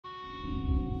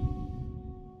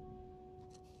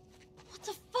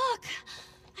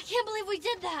can't believe we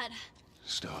did that.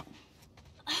 Stop.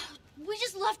 We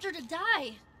just left her to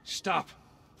die. Stop.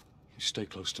 You stay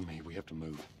close to me. We have to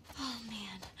move. Oh, man.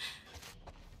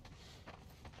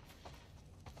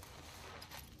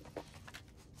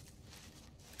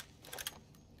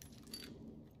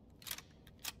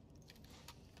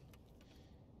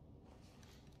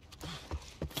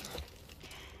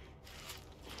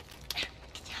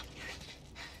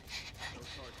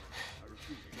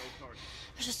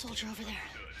 There's a soldier over there.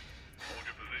 Hold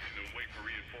your position and wait for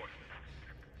reinforcements.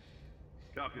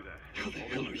 Copy that. How the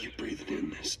hell are you breathing in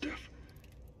this stuff?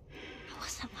 I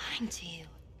wasn't lying to you.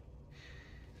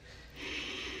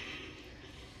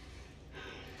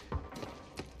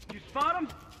 You spot him?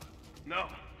 No,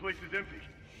 the place is empty.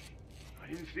 I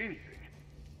didn't see anything.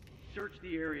 Search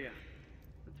the area.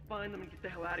 Let's find them and get the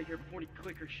hell out of here before any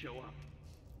clickers show up.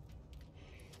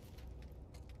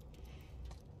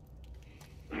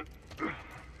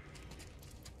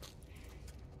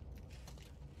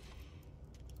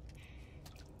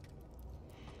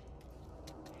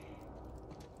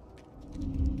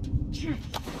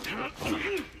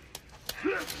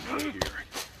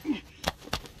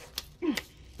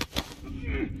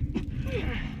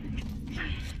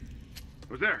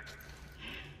 Who's there?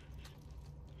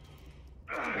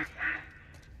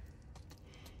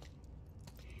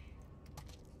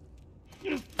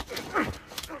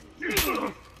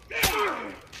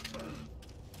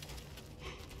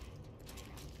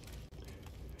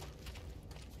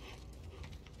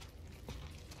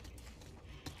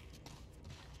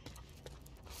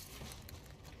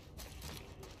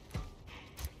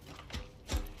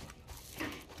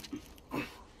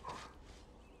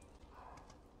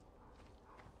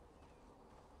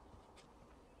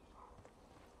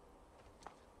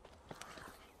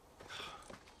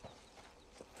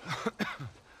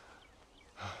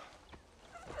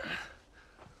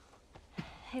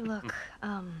 Hey, look,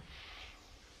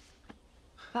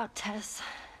 about Tess.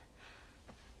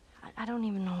 I don't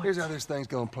even know what Here's how this thing's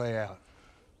gonna play out.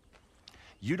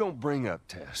 You don't bring up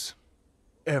Tess.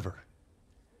 Ever.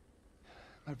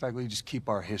 Matter of fact, we just keep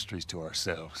our histories to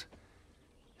ourselves.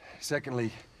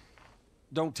 Secondly,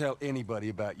 don't tell anybody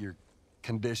about your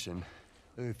condition.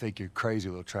 They think you're crazy,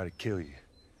 they'll try to kill you.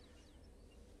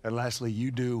 And lastly,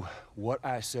 you do what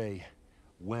I say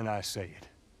when I say it.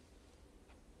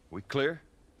 We clear?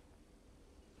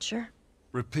 Sure.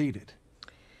 Repeat it.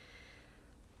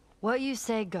 What you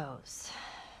say goes.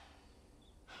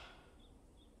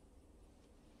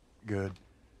 Good.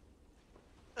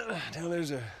 Now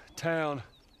there's a town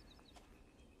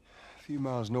a few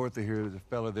miles north of here. There's a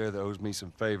fella there that owes me some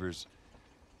favors.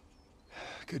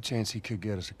 Good chance he could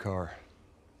get us a car.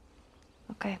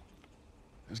 Okay.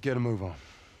 Let's get a move on.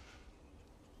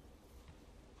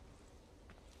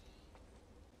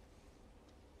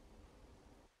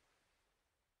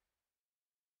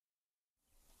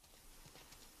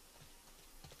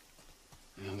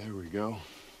 Now, there we go.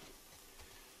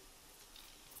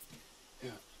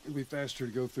 Yeah, it'll be faster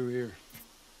to go through here.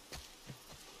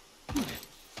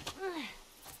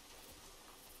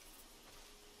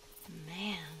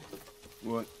 Man.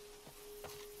 What?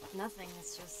 Nothing,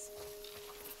 it's just...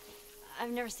 I've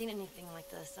never seen anything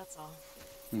like this, that's all.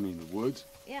 You mean the woods?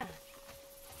 Yeah.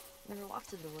 Never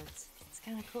walked through the woods. It's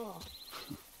kind of cool.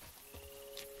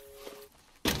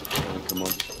 Come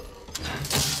on.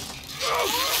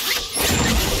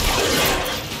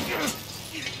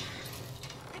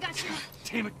 I got you.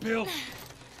 Damn it, Bill!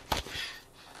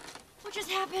 What just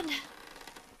happened?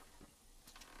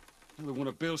 Another one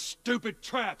of Bill's stupid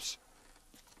traps.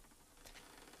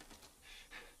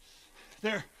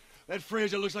 There, that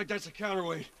fridge, it looks like that's a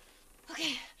counterweight.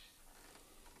 Okay.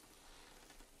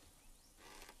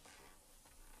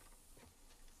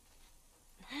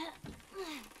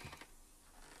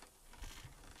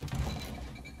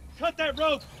 Cut that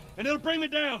rope, and it'll bring me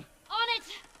down. On it!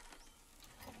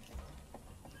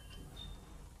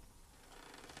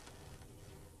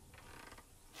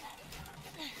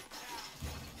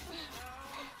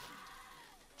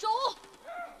 Joel!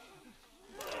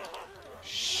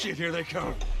 Shit, here they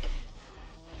come.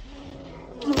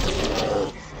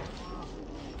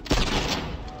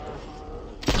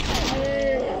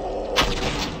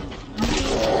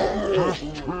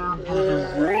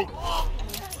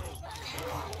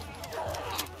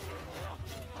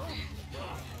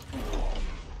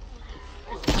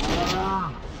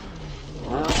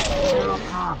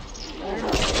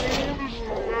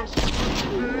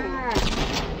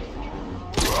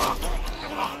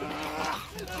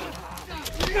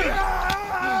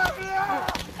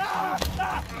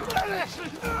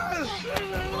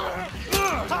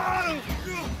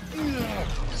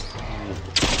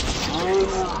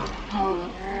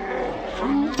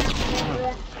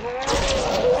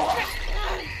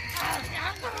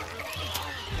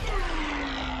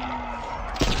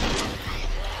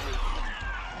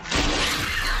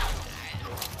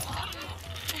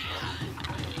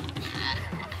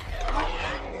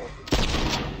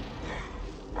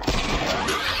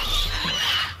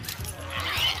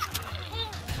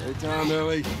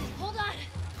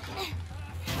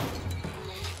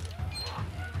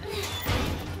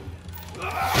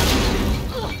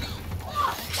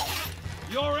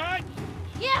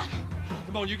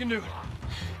 on, you can do it.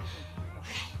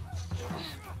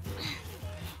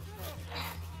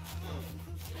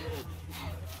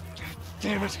 God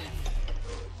damn it.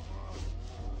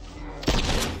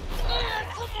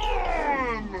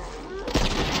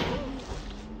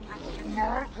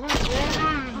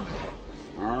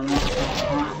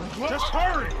 Just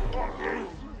hurry!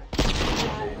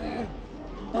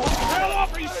 Hell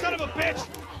off, you son of a bitch!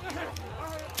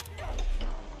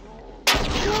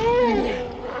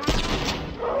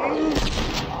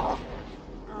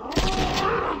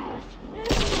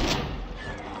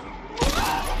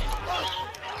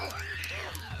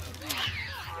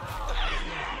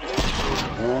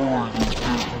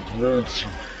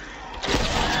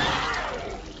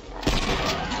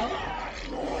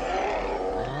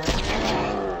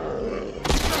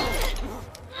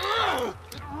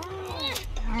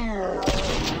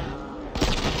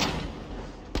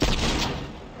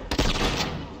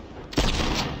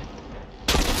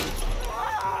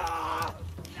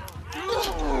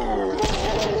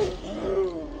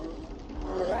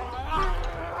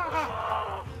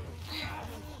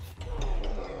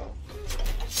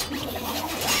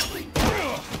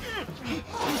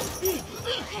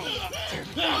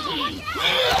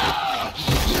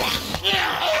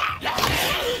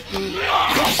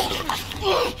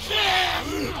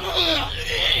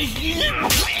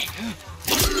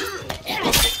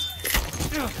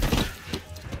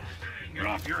 Get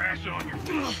off your ass on your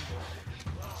feet.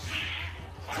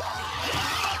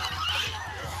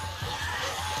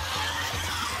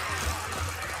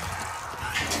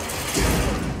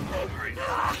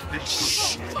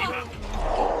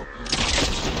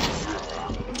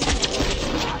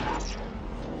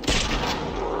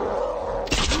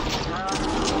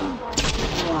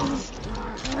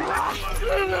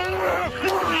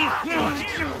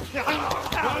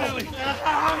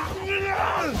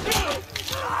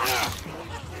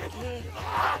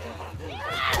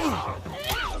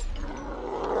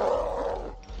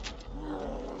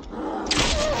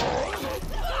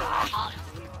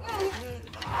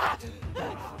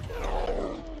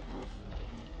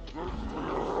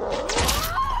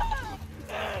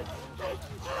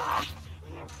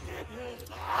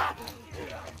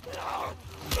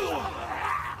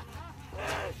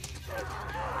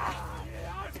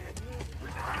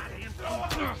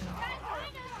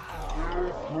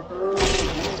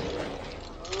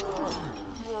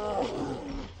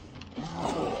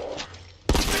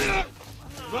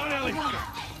 Run, Ellie! Damn!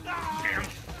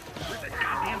 Where's the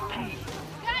goddamn key?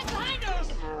 Guys behind us!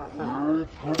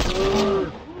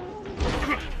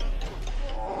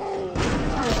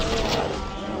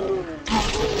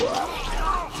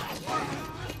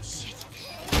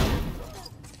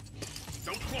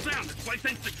 Don't slow down, this place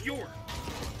ain't secure.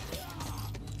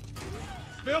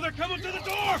 Bill, they're coming to the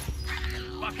door!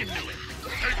 Fucking knew it.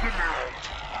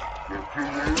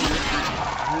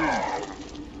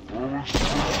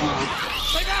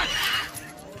 Stay back!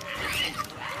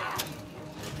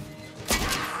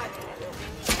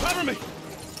 Cover me!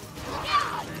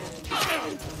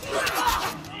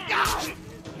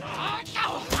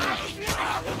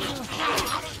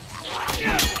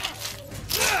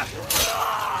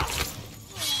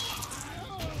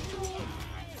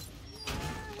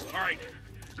 All right,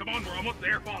 come on, we're almost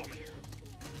there. Follow me.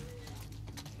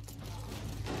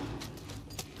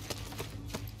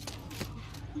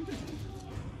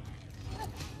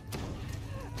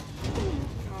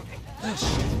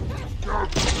 Come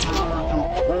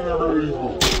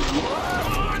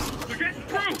on! We're getting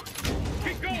through!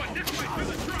 Keep going this way to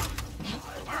the truck!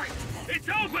 Alright, it's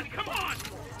open! Come on!